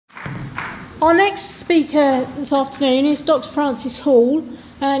Our next speaker this afternoon is Dr. Frances Hall,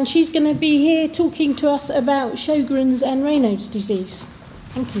 and she's going to be here talking to us about Sjorgren's and Raynaud's disease.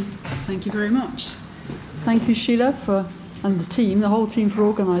 Thank you. Thank you very much. Thank you, Sheila, and the team, the whole team, for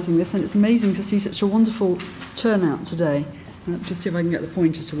organising this, and it's amazing to see such a wonderful turnout today. Just see if I can get the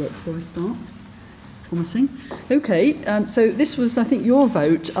pointer to work before I start. Promising. Okay, so this was, I think, your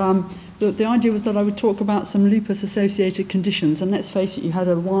vote. The idea was that I would talk about some lupus-associated conditions, and let's face it, you had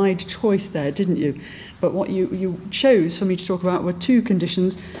a wide choice there, didn't you? But what you chose for me to talk about were two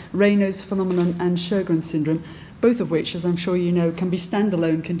conditions, Raynaud's phenomenon and Sjorgren's syndrome, both of which, as I'm sure you know, can be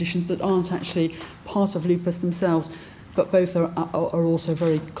standalone conditions that aren't actually part of lupus themselves, but both are also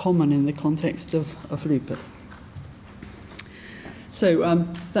very common in the context of lupus. So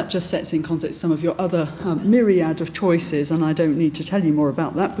that just sets in context some of your other myriad of choices, and I don't need to tell you more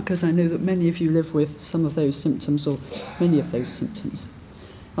about that because I know that many of you live with some of those symptoms or many of those symptoms.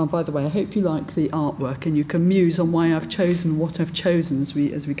 By the way, I hope you like the artwork and you can muse on why I've chosen what I've chosen as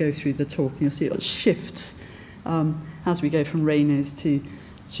we go through the talk. And you'll see it shifts as we go from Raynaud's to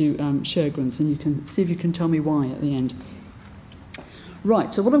Sjorgren's, and you can see if you can tell me why at the end.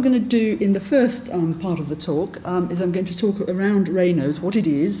 Right, so what I'm going to do in the first part of the talk is I'm going to talk around Raynaud's, what it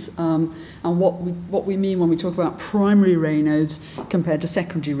is, and what we mean when we talk about primary Raynaud's compared to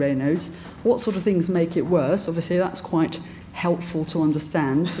secondary Raynaud's. What sort of things make it worse? Obviously, that's quite helpful to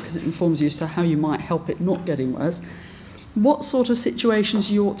understand because it informs you as to how you might help it not getting worse. What sort of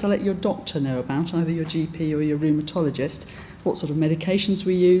situations you ought to let your doctor know about, either your GP or your rheumatologist, what sort of medications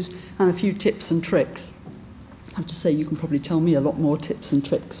we use, and a few tips and tricks. I have to say you can probably tell me a lot more tips and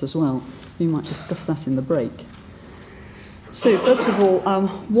tricks as well. We might discuss that in the break. So first of all,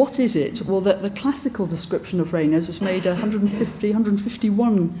 what is it? Well, the classical description of Raynaud's was made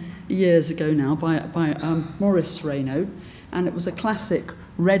 151 years ago now by Maurice Raynaud, and it was a classic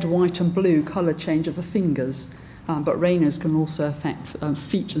red, white and blue colour change of the fingers. But Raynaud's can also affect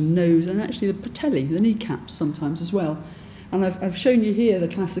feet and nose, and actually the patellae, the kneecaps sometimes as well. And I've shown you here the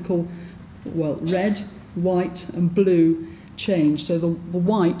classical, well, red, white and blue change. So the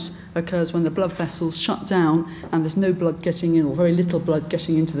white occurs when the blood vessels shut down and there's no blood getting in, or very little blood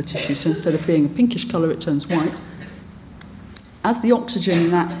getting into the tissue. So instead of being a pinkish colour, it turns white. As the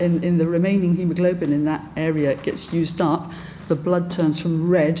oxygen in the remaining haemoglobin in that area gets used up, the blood turns from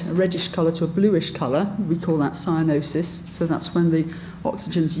red, a reddish colour, to a bluish colour. We call that cyanosis. So that's when the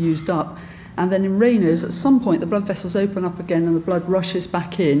oxygen's used up. And then in Raynaud's, at some point, the blood vessels open up again and the blood rushes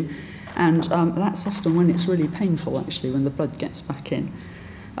back in. And that's often when it's really painful, actually, when the blood gets back in.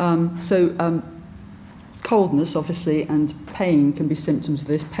 Coldness, obviously, and pain can be symptoms of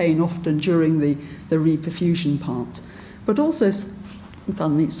this. Pain often during the reperfusion part. But also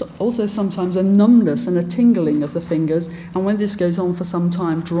sometimes a numbness and a tingling of the fingers. And when this goes on for some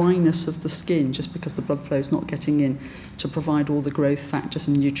time, dryness of the skin, just because the blood flow is not getting in to provide all the growth factors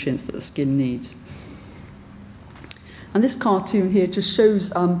and nutrients that the skin needs. And this cartoon here just shows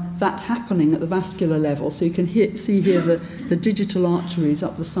that happening at the vascular level. So you can see here the digital arteries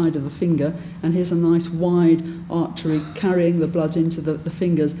up the side of the finger, and here's a nice wide artery carrying the blood into the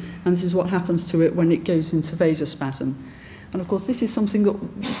fingers, and this is what happens to it when it goes into vasospasm. And of course this is something that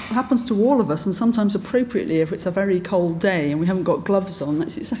happens to all of us, and sometimes appropriately if it's a very cold day and we haven't got gloves on.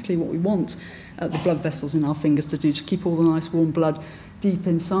 That's exactly what we want the blood vessels in our fingers to do, to keep all the nice warm blood deep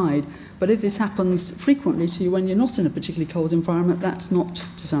inside. But if this happens frequently to you when you're not in a particularly cold environment, that's not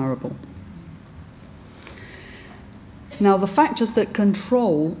desirable. Now, the factors that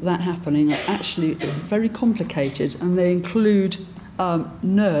control that happening are actually very complicated, and they include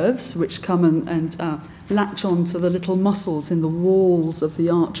nerves, which come and latch on to the little muscles in the walls of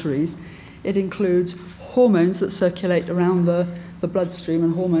the arteries. It includes hormones that circulate around the bloodstream,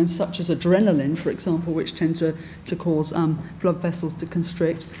 and hormones such as adrenaline, for example, which tend to cause blood vessels to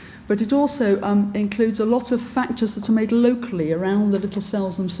constrict. But it also includes a lot of factors that are made locally around the little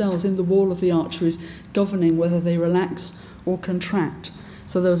cells themselves in the wall of the arteries, governing whether they relax or contract.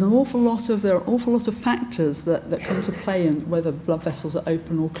 So there are an awful lot of factors that come to play in whether blood vessels are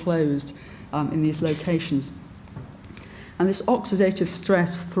open or closed in these locations. And this oxidative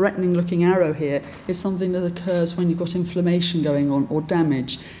stress, threatening-looking arrow here, is something that occurs when you've got inflammation going on or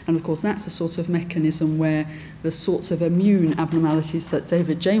damage. And of course, that's the sort of mechanism where the sorts of immune abnormalities that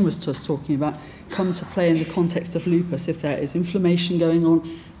David Jane was just talking about come to play in the context of lupus. If there is inflammation going on,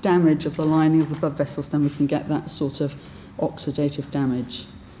 damage of the lining of the blood vessels, then we can get that sort of oxidative damage.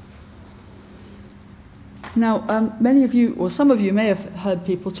 Now, many of you, or some of you may have heard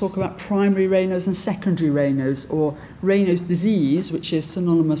people talk about primary Raynaud's and secondary Raynaud's, or Raynaud's disease, which is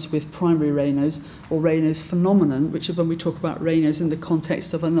synonymous with primary Raynaud's, or Raynaud's phenomenon, which is when we talk about Raynaud's in the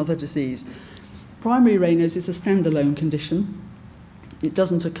context of another disease. Primary Raynaud's is a standalone condition. It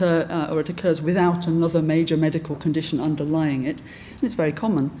doesn't occur, or it occurs without another major medical condition underlying it, and it's very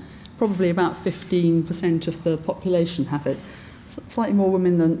common. Probably about 15% of the population have it. Slightly more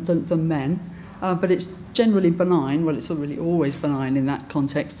women than men. But it's generally benign. Well, it's really always benign in that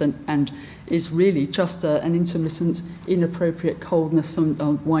context, and is really just an intermittent, inappropriate coldness and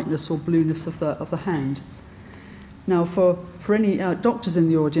whiteness or blueness of the hand. Now, for any doctors in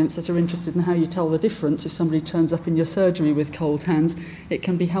the audience that are interested in how you tell the difference, if somebody turns up in your surgery with cold hands, it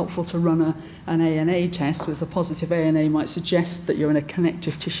can be helpful to run an ANA test, whereas a positive ANA might suggest that you're in a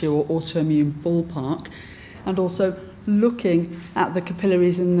connective tissue or autoimmune ballpark, and also looking at the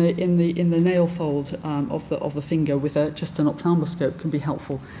capillaries in the nail fold of the finger with just an ophthalmoscope can be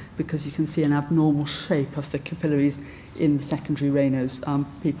helpful, because you can see an abnormal shape of the capillaries in the secondary Raynaud's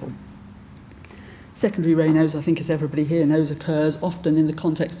people. Secondary Raynaud's, I think as everybody here knows, occurs often in the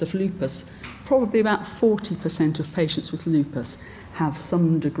context of lupus. Probably about 40% of patients with lupus have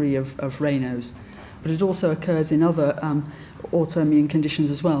some degree of Raynaud's, but it also occurs in other autoimmune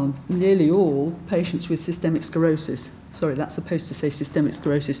conditions as well. Nearly all patients with systemic sclerosis, sorry, that's supposed to say systemic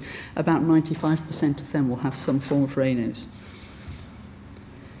sclerosis, about 95% of them will have some form of Raynaud's.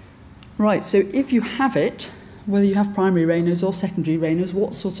 Right, so if you have it, whether you have primary Raynaud's or secondary Raynaud's,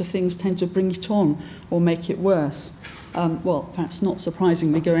 what sorts of things tend to bring it on or make it worse? Well, perhaps not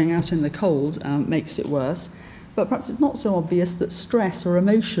surprisingly, going out in the cold makes it worse, but perhaps it's not so obvious that stress or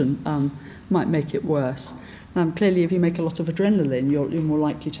emotion might make it worse. Clearly, if you make a lot of adrenaline, you're more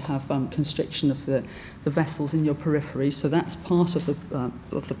likely to have constriction of the vessels in your periphery, so that's part of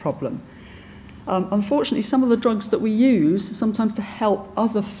the problem. Unfortunately, some of the drugs that we use, sometimes to help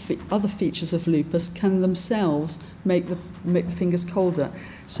other features of lupus, can themselves make the fingers colder.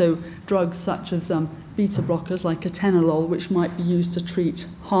 So drugs such as beta blockers like atenolol, which might be used to treat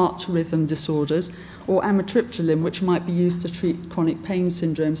heart rhythm disorders, or amitriptyline, which might be used to treat chronic pain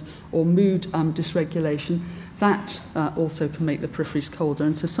syndromes or mood dysregulation, that also can make the peripheries colder.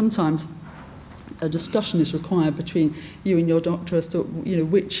 And so sometimes a discussion is required between you and your doctor as to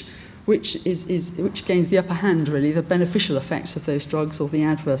which gains the upper hand, really, the beneficial effects of those drugs or the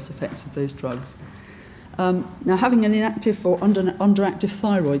adverse effects of those drugs. Now, having an inactive or underactive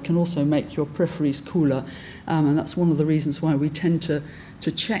thyroid can also make your peripheries cooler, and that's one of the reasons why we tend to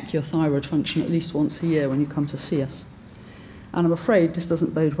check your thyroid function at least once a year when you come to see us. And I'm afraid this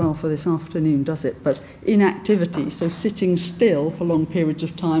doesn't bode well for this afternoon, does it? But inactivity, so sitting still for long periods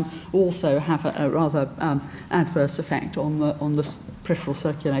of time, also have a rather adverse effect on the peripheral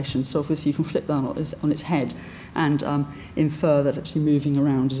circulation. So obviously you can flip that on its head and infer that actually moving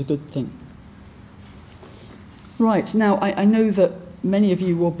around is a good thing. Right, now I know that many of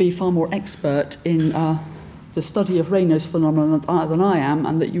you will be far more expert in the study of Raynaud's phenomenon than I am,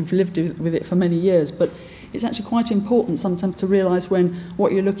 and that you've lived with it for many years, but it's actually quite important sometimes to realise when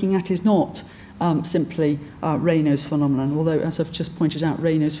what you're looking at is not simply Raynaud's phenomenon, although, as I've just pointed out,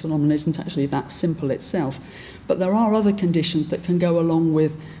 Raynaud's phenomenon isn't actually that simple itself. But there are other conditions that can go along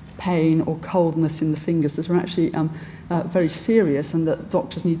with pain or coldness in the fingers that are actually very serious and that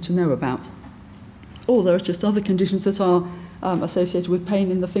doctors need to know about. Or there are just other conditions that are associated with pain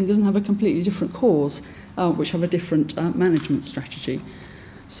in the fingers and have a completely different cause, which have a different management strategy.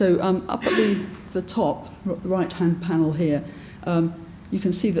 So up at the top, right-hand panel here, you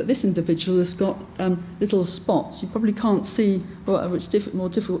can see that this individual has got little spots. You probably can't see, well, it's more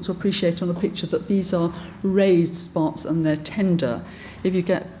difficult to appreciate on the picture, that these are raised spots and they're tender. If you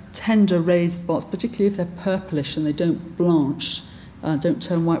get tender raised spots, particularly if they're purplish and they don't blanch, don't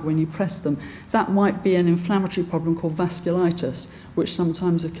turn white when you press them, that might be an inflammatory problem called vasculitis, which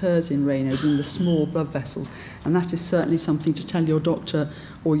sometimes occurs in Raynaud's in the small blood vessels, and that is certainly something to tell your doctor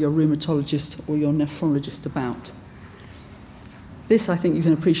or your rheumatologist or your nephrologist about. This, I think you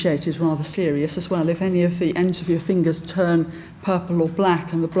can appreciate, is rather serious as well. If any of the ends of your fingers turn purple or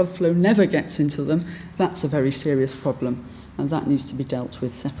black and the blood flow never gets into them, that's a very serious problem, and that needs to be dealt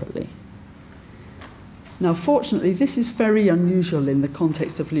with separately. Now, fortunately, this is very unusual in the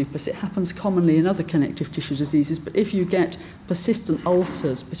context of lupus. It happens commonly in other connective tissue diseases, but if you get persistent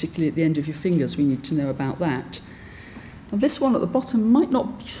ulcers, particularly at the end of your fingers, we need to know about that. Now, this one at the bottom might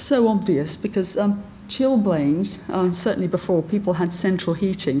not be so obvious because chilblains, certainly before people had central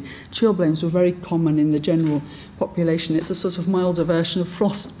heating, chilblains were very common in the general population. It's a sort of milder version of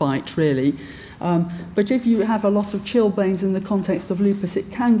frostbite, really. But if you have a lot of chilblains in the context of lupus,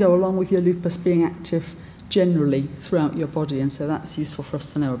 it can go along with your lupus being active generally throughout your body, and so that's useful for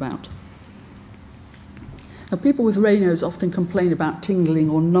us to know about. Now, people with Raynaud's often complain about tingling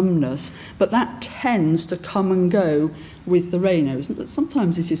or numbness, but that tends to come and go with the Raynaud's.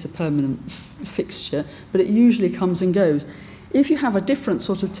 Sometimes it is a permanent fixture, but it usually comes and goes. If you have a different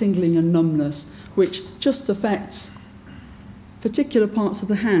sort of tingling and numbness, which just affects particular parts of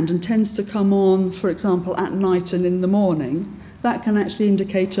the hand and tends to come on, for example, at night and in the morning, that can actually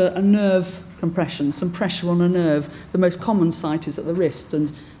indicate a nerve compression, some pressure on a nerve. The most common site is at the wrist,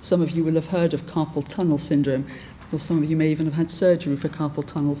 and some of you will have heard of carpal tunnel syndrome, or some of you may even have had surgery for carpal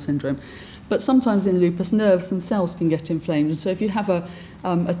tunnel syndrome. But sometimes in lupus, nerves themselves can get inflamed, and so if you have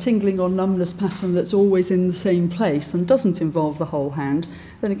a tingling or numbness pattern that's always in the same place and doesn't involve the whole hand,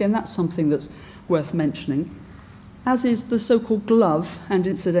 then again that's something that's worth mentioning. As is the so-called glove, and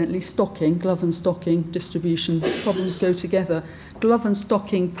incidentally stocking, glove and stocking distribution problems go together. Glove and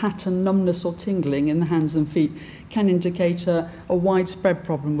stocking pattern numbness or tingling in the hands and feet can indicate a widespread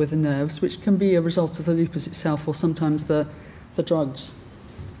problem with the nerves, which can be a result of the lupus itself or sometimes the drugs.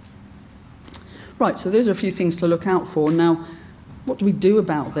 Right, so those are a few things to look out for. Now, what do we do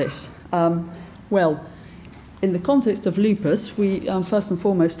about this? Well, in the context of lupus, we first and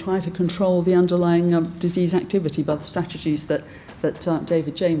foremost try to control the underlying disease activity by the strategies that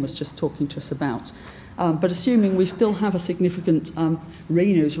David Jane was just talking to us about. But assuming we still have a significant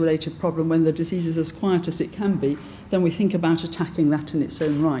Raynaud's related problem when the disease is as quiet as it can be, then we think about attacking that in its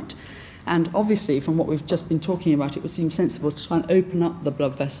own right. And obviously, from what we've just been talking about, it would seem sensible to try and open up the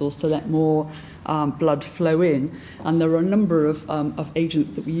blood vessels to let more blood flow in. And there are a number of agents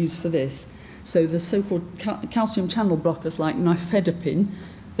that we use for this. So the so-called calcium channel blockers like nifedipine,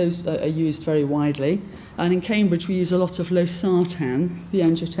 those are used very widely. And in Cambridge, we use a lot of losartan, the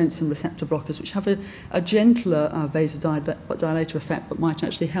angiotensin receptor blockers, which have a gentler vasodilator effect, but might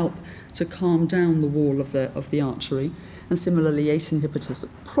actually help to calm down the wall of the artery. And similarly, ACE inhibitors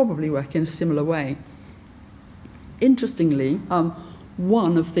that probably work in a similar way. Interestingly,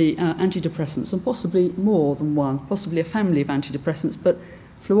 one of the antidepressants, and possibly more than one, possibly a family of antidepressants, but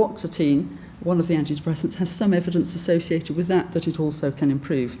fluoxetine, one of the antidepressants, has some evidence associated with that it also can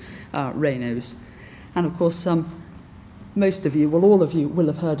improve Raynaud's. And of course, most of you, well, all of you will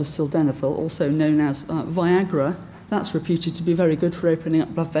have heard of sildenafil, also known as Viagra. That's reputed to be very good for opening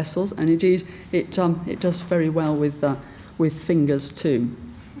up blood vessels, and indeed it does very well with fingers too.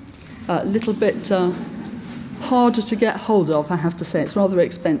 A little bit harder to get hold of, I have to say. It's rather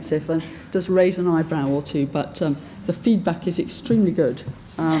expensive and does raise an eyebrow or two, but the feedback is extremely good.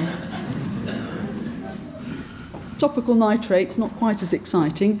 Topical nitrates, not quite as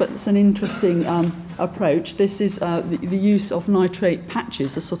exciting, but it's an interesting approach. This is the use of nitrate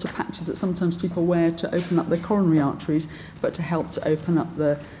patches, the sort of patches that sometimes people wear to open up their coronary arteries, but to help to open up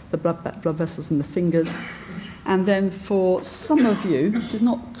the blood vessels in the fingers. And then for some of you, this is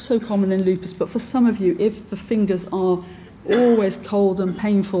not so common in lupus, but for some of you, if the fingers are always cold and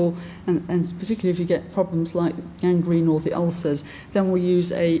painful, and particularly if you get problems like gangrene or the ulcers, then we'll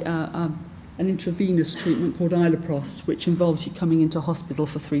use an intravenous treatment called Ilopros, which involves you coming into hospital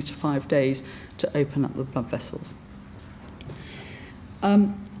for 3 to 5 days to open up the blood vessels.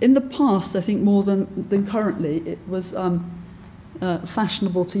 In the past, I think more than currently, it was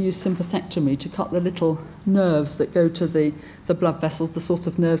fashionable to use sympathectomy to cut the little nerves that go to the blood vessels, the sort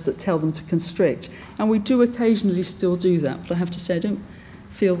of nerves that tell them to constrict. And we do occasionally still do that, but I have to say I don't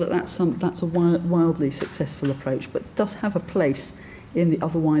feel that that's a wildly successful approach, but it does have a place in the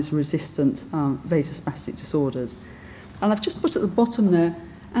otherwise resistant vasospastic disorders. And I've just put at the bottom there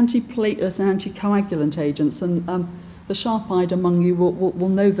antiplatelet and anticoagulant agents, and the sharp-eyed among you will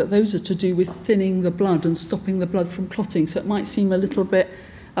know that those are to do with thinning the blood and stopping the blood from clotting, so it might seem a little bit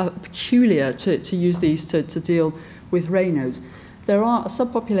peculiar to use these to deal with Raynaud's. There are a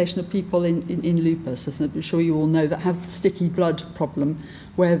subpopulation of people in lupus, as I'm sure you all know, that have the sticky blood problem,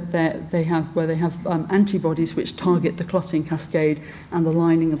 where they have antibodies which target the clotting cascade and the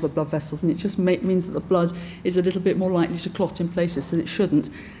lining of the blood vessels, and it just means that the blood is a little bit more likely to clot in places that it shouldn't.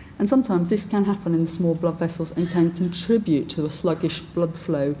 And sometimes this can happen in the small blood vessels and can contribute to a sluggish blood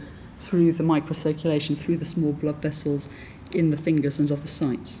flow through the microcirculation, through the small blood vessels in the fingers and other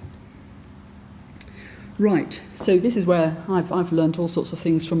sites. Right, so this is where I've learned all sorts of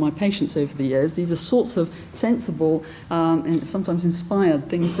things from my patients over the years. These are sorts of sensible and sometimes inspired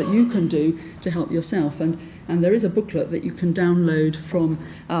things that you can do to help yourself. And there is a booklet that you can download from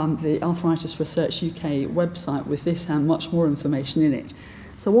the Arthritis Research UK website with this and much more information in it.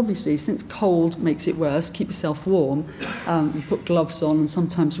 So obviously, since cold makes it worse, keep yourself warm, put gloves on, and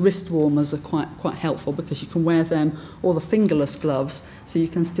sometimes wrist warmers are quite helpful because you can wear them, or the fingerless gloves, so you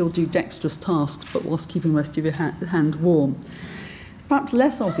can still do dexterous tasks, but whilst keeping most of your hand warm. Perhaps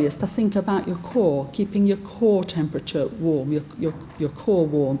less obvious to think about your core, keeping your core temperature warm, your core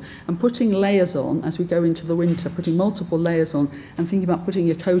warm, and putting layers on as we go into the winter, putting multiple layers on, and thinking about putting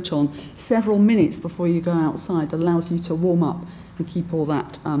your coat on several minutes before you go outside allows you to warm up and keep all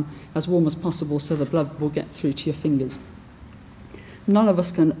that as warm as possible so the blood will get through to your fingers. None of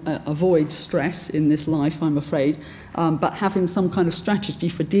us can avoid stress in this life, I'm afraid, but having some kind of strategy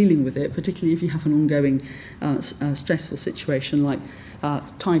for dealing with it, particularly if you have an ongoing stressful situation like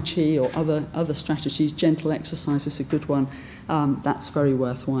Tai Chi or other strategies, gentle exercise is a good one, that's very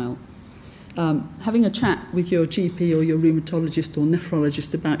worthwhile. Having a chat with your GP or your rheumatologist or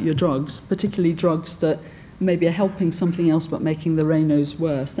nephrologist about your drugs, particularly drugs that maybe are helping something else but making the Raynaud's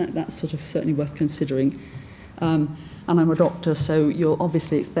worse, that's sort of certainly worth considering. And I'm a doctor, so you'll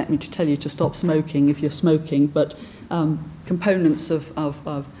obviously expect me to tell you to stop smoking if you're smoking, but components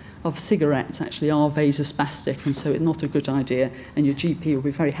of cigarettes actually are vasospastic, and so it's not a good idea, and your GP will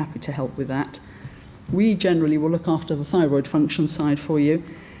be very happy to help with that. We generally will look after the thyroid function side for you,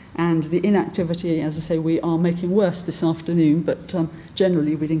 and the inactivity, as I say, we are making worse this afternoon, but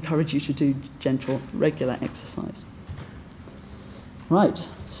generally we'd encourage you to do gentle, regular exercise. Right,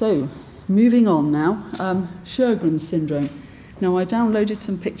 so moving on now, Sjorgren's syndrome. Now, I downloaded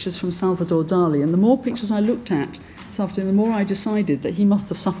some pictures from Salvador Dali, and the more pictures I looked at this afternoon, the more I decided that he must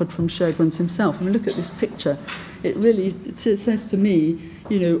have suffered from Sjorgren's himself. I mean, look at this picture. It says to me,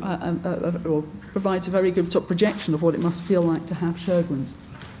 you know, provides a very good projection of what it must feel like to have Sjorgren's.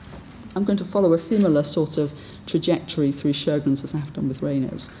 I'm going to follow a similar sort of trajectory through Sjorgren's as I have done with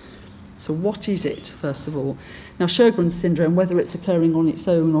Raynaud's. So what is it, first of all? Now, Sjorgren's syndrome, whether it's occurring on its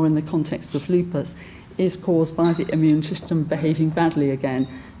own or in the context of lupus, is caused by the immune system behaving badly again,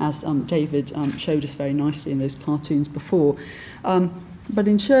 as David showed us very nicely in those cartoons before. But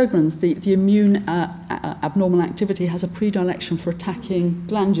in Sjorgren's, the immune abnormal activity has a predilection for attacking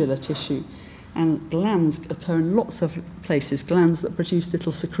glandular tissue. And glands occur in lots of places, glands that produce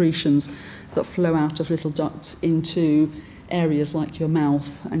little secretions that flow out of little ducts into areas like your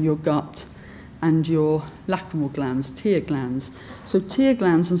mouth and your gut and your lacrimal glands, tear glands. So tear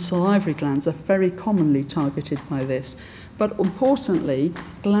glands and salivary glands are very commonly targeted by this. But importantly,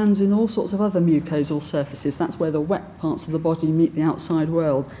 glands in all sorts of other mucosal surfaces, that's where the wet parts of the body meet the outside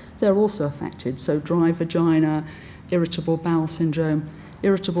world, they're also affected. So dry vagina, irritable bowel syndrome,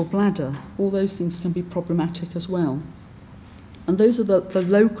 irritable bladder, all those things can be problematic as well. And those are the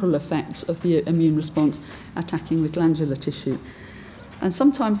local effects of the immune response attacking the glandular tissue. And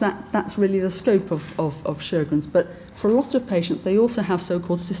sometimes that's really the scope of Sjorgren's, but for a lot of patients, they also have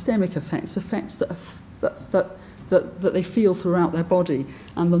so-called systemic effects that they feel throughout their body.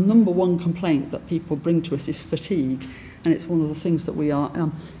 And the number one complaint that people bring to us is fatigue, and it's one of the things that we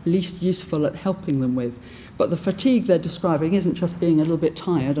are least useful at helping them with. But the fatigue they're describing isn't just being a little bit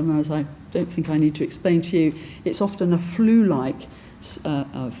tired, and as I don't think I need to explain to you, it's often a flu-like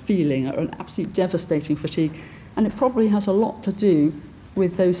feeling, or an absolute devastating fatigue, and it probably has a lot to do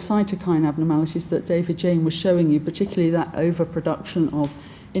with those cytokine abnormalities that David Jane was showing you, particularly that overproduction of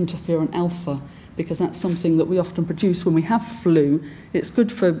interferon alpha, because that's something that we often produce when we have flu. It's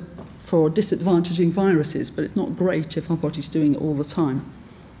good for disadvantaging viruses, but it's not great if our body's doing it all the time.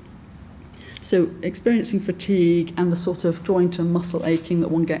 So experiencing fatigue and the sort of joint and muscle aching that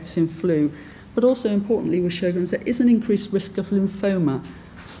one gets in flu, but also importantly with Sjorgren's, there is an increased risk of lymphoma.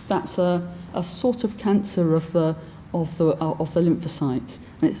 That's a sort of cancer of the lymphocytes,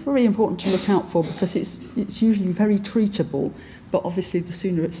 and it's very important to look out for because it's usually very treatable, but obviously the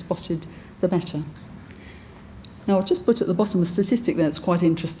sooner it's spotted, the better. Now, I'll just put at the bottom a statistic there that's quite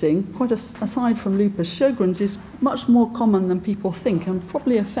interesting. Quite aside from lupus, Sjorgren's is much more common than people think and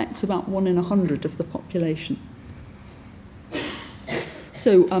probably affects about 1 in 100 of the population.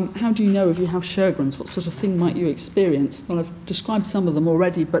 So how do you know if you have Sjorgren's? What sort of thing might you experience? Well, I've described some of them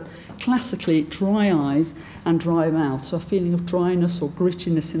already, but classically dry eyes and dry mouth, so a feeling of dryness or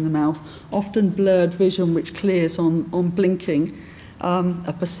grittiness in the mouth, often blurred vision which clears on blinking,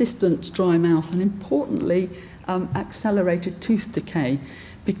 a persistent dry mouth, and importantly, accelerated tooth decay,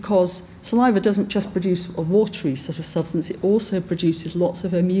 because saliva doesn't just produce a watery sort of substance, it also produces lots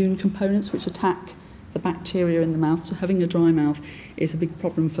of immune components which attack the bacteria in the mouth, so having a dry mouth is a big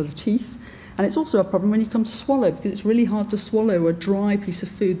problem for the teeth. And it's also a problem when you come to swallow, because it's really hard to swallow a dry piece of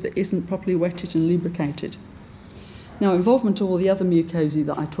food that isn't properly wetted and lubricated. Now, involvement of all the other mucosae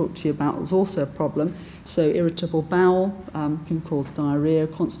that I talked to you about was also a problem. So irritable bowel can cause diarrhea,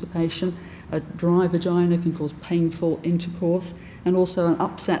 constipation. A dry vagina can cause painful intercourse. And also an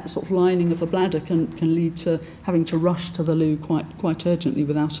upset sort of lining of the bladder can lead to having to rush to the loo quite urgently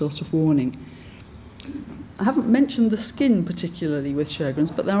without a lot of warning. I haven't mentioned the skin particularly with Sjorgren's,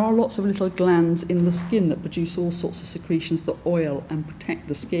 but there are lots of little glands in the skin that produce all sorts of secretions that oil and protect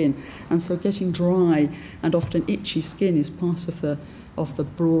the skin. And so getting dry and often itchy skin is part of the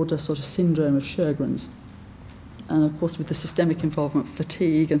broader sort of syndrome of Sjorgren's. And of course with the systemic involvement,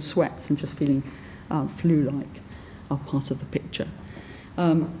 fatigue and sweats and just feeling flu-like are part of the picture.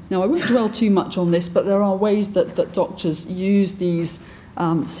 Now I won't dwell too much on this, but there are ways that doctors use these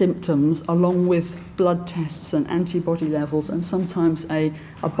symptoms along with blood tests and antibody levels, and sometimes a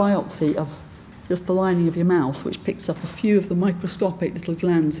biopsy of just the lining of your mouth, which picks up a few of the microscopic little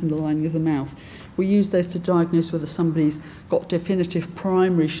glands in the lining of the mouth. We use those to diagnose whether somebody's got definitive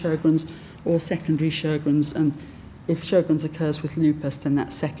primary Sjorgren's or secondary Sjorgren's, and if Sjorgren's occurs with lupus, then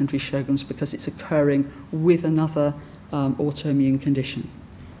that's secondary Sjorgren's because it's occurring with another autoimmune condition.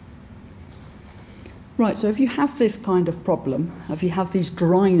 Right, so if you have this kind of problem, if you have these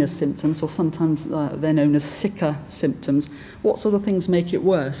dryness symptoms, or sometimes they're known as sicker symptoms, what sort of things make it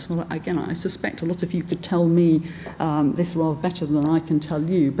worse? Well, again, I suspect a lot of you could tell me this rather better than I can tell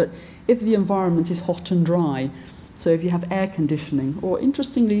you, but if the environment is hot and dry, so if you have air conditioning, or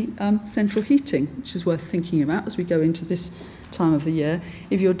interestingly, central heating, which is worth thinking about as we go into this time of the year,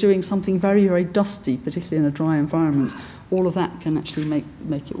 if you're doing something very, very dusty, particularly in a dry environment, all of that can actually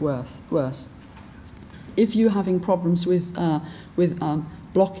make it worse. If you're having problems with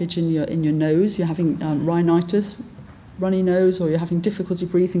blockage in your nose, you're having rhinitis, runny nose, or you're having difficulty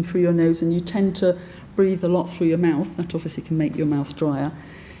breathing through your nose and you tend to breathe a lot through your mouth, that obviously can make your mouth drier.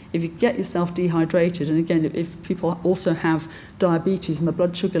 If you get yourself dehydrated, and again, if people also have diabetes and the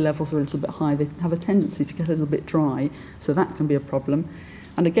blood sugar levels are a little bit high, they have a tendency to get a little bit dry, so that can be a problem.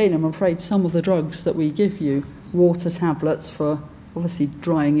 And again, I'm afraid some of the drugs that we give you, water tablets for obviously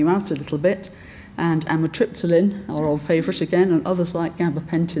drying you out a little bit, and amitriptyline, our old favourite again, and others like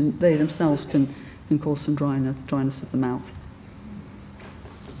gabapentin, they themselves can cause some dryness of the mouth.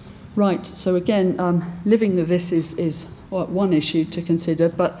 Right, so again, living with this is one issue to consider,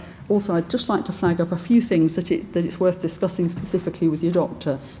 but also I'd just like to flag up a few things that it's worth discussing specifically with your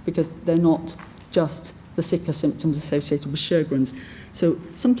doctor, because they're not just the sicker symptoms associated with Sjorgren's. So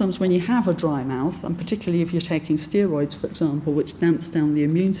sometimes when you have a dry mouth, and particularly if you're taking steroids, for example, which damps down the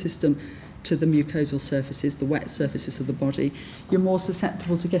immune system to the mucosal surfaces, the wet surfaces of the body, you're more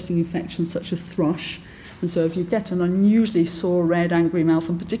susceptible to getting infections such as thrush. And so if you get an unusually sore, red, angry mouth,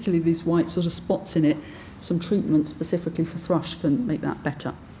 and particularly these white sort of spots in it, some treatment specifically for thrush can make that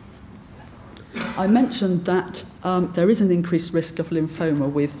better. I mentioned that there is an increased risk of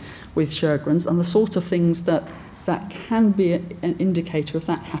lymphoma with Sjorgren's, and the sort of things that can be an indicator of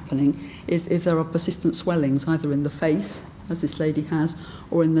that happening is if there are persistent swellings either in the face, as this lady has,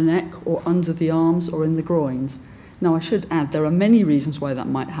 or in the neck, or under the arms, or in the groins. Now, I should add, there are many reasons why that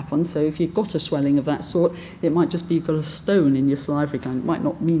might happen. So if you've got a swelling of that sort, it might just be you've got a stone in your salivary gland. It might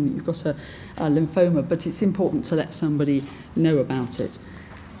not mean that you've got a lymphoma, but it's important to let somebody know about it.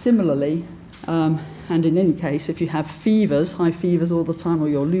 Similarly, and in any case, if you have fevers, high fevers all the time, or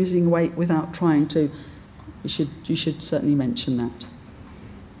you're losing weight without trying to, you should certainly mention that.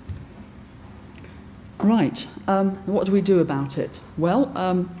 Right, what do we do about it?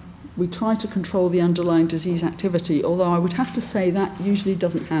 Well, we try to control the underlying disease activity, although I would have to say that usually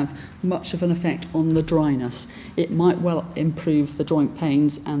doesn't have much of an effect on the dryness. It might well improve the joint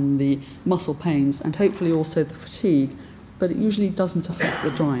pains and the muscle pains, and hopefully also the fatigue, but it usually doesn't affect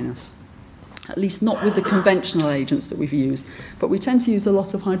the dryness. At least not with the conventional agents that we've used. But we tend to use a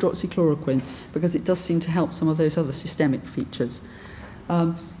lot of hydroxychloroquine because it does seem to help some of those other systemic features.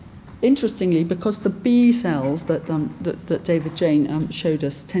 Interestingly, because the B cells that David Jane showed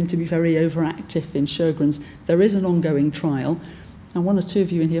us tend to be very overactive in Sjorgren's, there is an ongoing trial, and one or two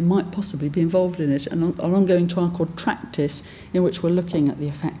of you in here might possibly be involved in it, an ongoing trial called TRACTIS, in which we're looking at the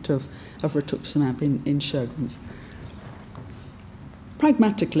effect of rituximab in Sjorgren's.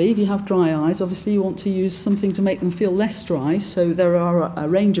 Pragmatically, if you have dry eyes, obviously you want to use something to make them feel less dry, so there are a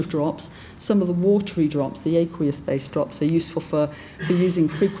range of drops. Some of the watery drops, the aqueous-based drops, are useful for using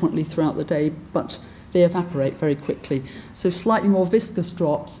frequently throughout the day, but they evaporate very quickly. So slightly more viscous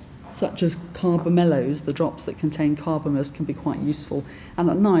drops, such as carbamellos, the drops that contain carbamers, can be quite useful.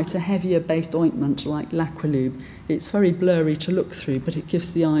 And at night, a heavier-based ointment like Lacrolube. It's very blurry to look through, but it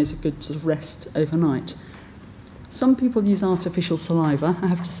gives the eyes a good sort of rest overnight. Some people use artificial saliva. I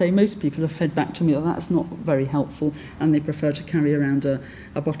have to say most people have fed back to me that that's not very helpful and they prefer to carry around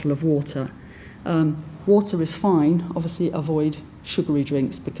a bottle of water. Water is fine. Obviously avoid sugary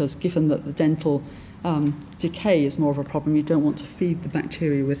drinks because given that the dental decay is more of a problem, you don't want to feed the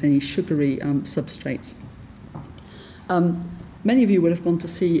bacteria with any sugary substrates. Many of you would have gone to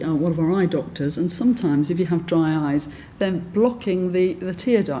see one of our eye doctors, and sometimes if you have dry eyes, then blocking the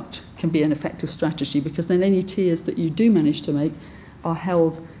tear duct can be an effective strategy because then any tears that you do manage to make are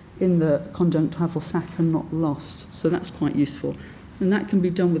held in the conjunctival sac and not lost. So that's quite useful. And that can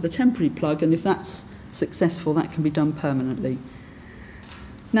be done with a temporary plug, and if that's successful, that can be done permanently.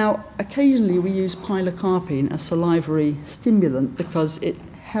 Now, occasionally we use pilocarpine, a salivary stimulant, because it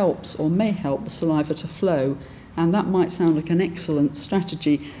helps or may help the saliva to flow, and that might sound like an excellent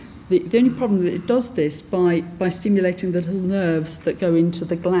strategy. The only problem is that it does this by stimulating the little nerves that go into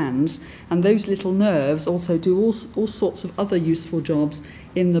the glands, and those little nerves also do all sorts of other useful jobs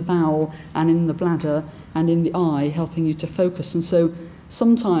in the bowel and in the bladder and in the eye, helping you to focus. And so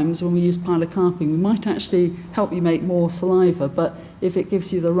sometimes when we use pilocarpine, we might actually help you make more saliva, but if it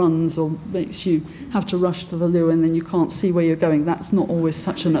gives you the runs or makes you have to rush to the loo and then you can't see where you're going, that's not always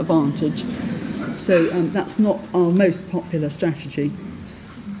such an advantage. So that's not our most popular strategy.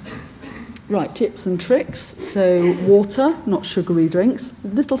 Right, tips and tricks. So water, not sugary drinks.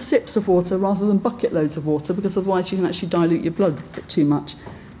 Little sips of water rather than bucket loads of water, because otherwise you can actually dilute your blood a bit too much.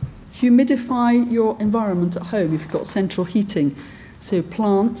 Humidify your environment at home if you've got central heating. So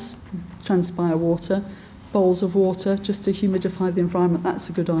plants transpire water, bowls of water just to humidify the environment. That's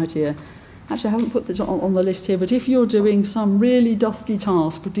a good idea. Actually, I haven't put this on the list here, but if you're doing some really dusty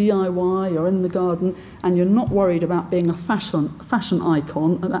task, DIY or in the garden, and you're not worried about being a fashion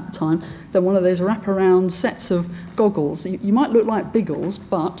icon at that time, then one of those wraparound sets of goggles, you might look like Biggles,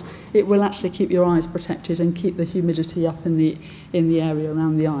 but it will actually keep your eyes protected and keep the humidity up in the area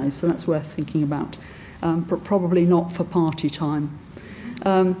around the eyes. So that's worth thinking about, but probably not for party time.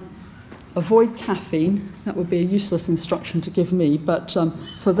 Avoid caffeine. That would be a useless instruction to give me, but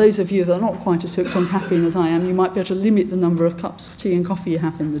for those of you that are not quite as hooked on caffeine as I am, you might be able to limit the number of cups of tea and coffee you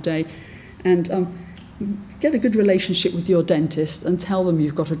have in the day, and get a good relationship with your dentist and tell them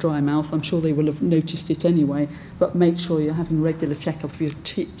you've got a dry mouth. I'm sure they will have noticed it anyway, but make sure you're having regular check-up of your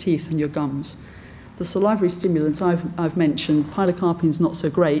teeth and your gums. The salivary stimulants I've mentioned, pilocarpine's not so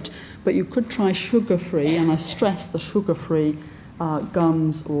great, but you could try sugar-free, and I stress the sugar-free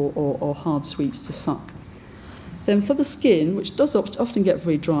gums or hard sweets to suck. Then for the skin, which does often get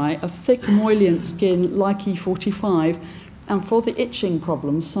very dry, a thick emollient skin like E45, and for the itching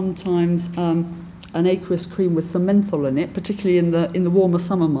problems, sometimes an aqueous cream with some menthol in it, particularly in the warmer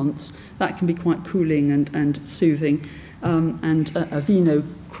summer months, that can be quite cooling and soothing, and a vino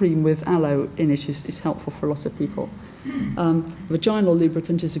cream with aloe in it is helpful for a lot of people. Vaginal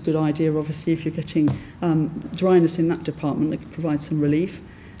lubricant is a good idea, obviously, if you're getting dryness in that department. It can provide some relief,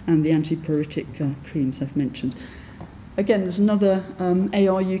 and the antipyretic creams I've mentioned. Again, there's another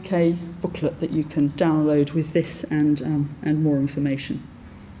AR UK booklet that you can download with this and more information.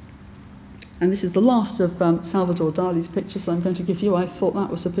 And this is the last of Salvador Dali's pictures I'm going to give you. I thought that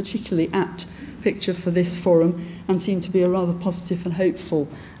was a particularly apt picture for this forum and seemed to be a rather positive and hopeful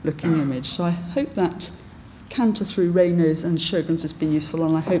looking image. So I hope that canter through Raynaud's and Sjorgren's has been useful,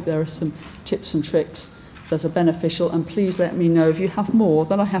 and I hope there are some tips and tricks that are beneficial, and please let me know if you have more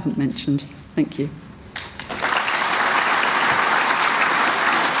that I haven't mentioned. Thank you.